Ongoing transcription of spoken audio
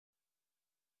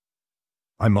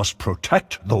I must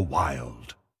protect the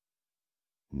wild.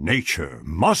 Nature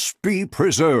must be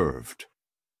preserved.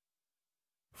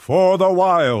 For the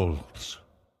wilds,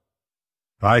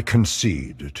 I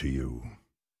concede to you.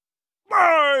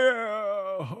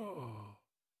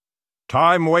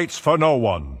 Time waits for no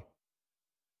one.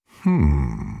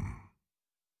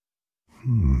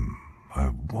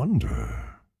 I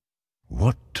wonder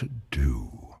what to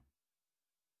do.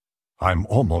 I'm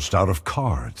almost out of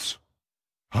cards.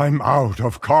 I'm out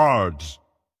of cards.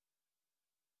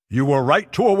 You were right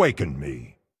to awaken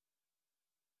me.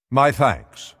 My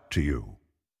thanks to you.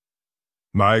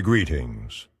 My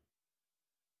greetings.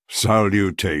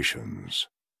 Salutations.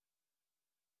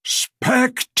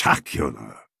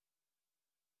 Spectacular!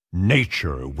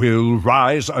 Nature will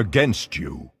rise against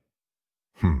you.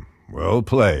 Well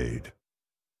played.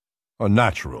 A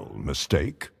natural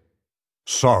mistake.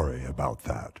 Sorry about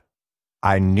that.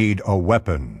 I need a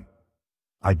weapon.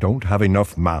 I don't have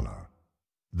enough mana.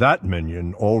 That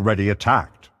minion already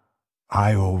attacked.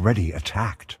 I already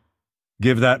attacked.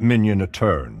 Give that minion a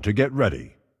turn to get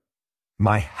ready.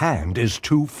 My hand is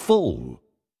too full.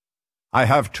 I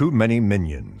have too many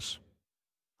minions.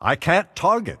 I can't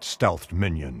target stealthed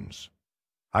minions.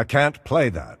 I can't play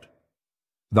that.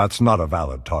 That's not a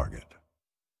valid target.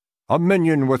 A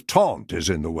minion with taunt is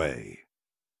in the way.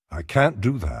 I can't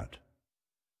do that.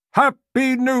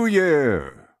 Happy New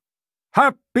Year!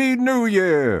 Happy New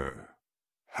Year!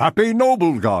 Happy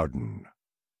Noble Garden!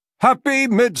 Happy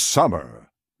Midsummer!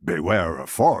 Beware of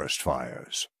forest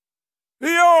fires.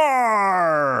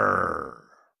 Yar!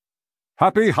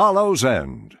 Happy Hollow's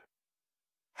End!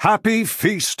 Happy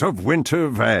Feast of Winter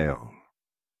Vale!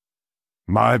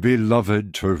 My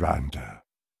beloved Tyrande,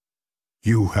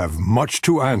 you have much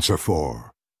to answer for.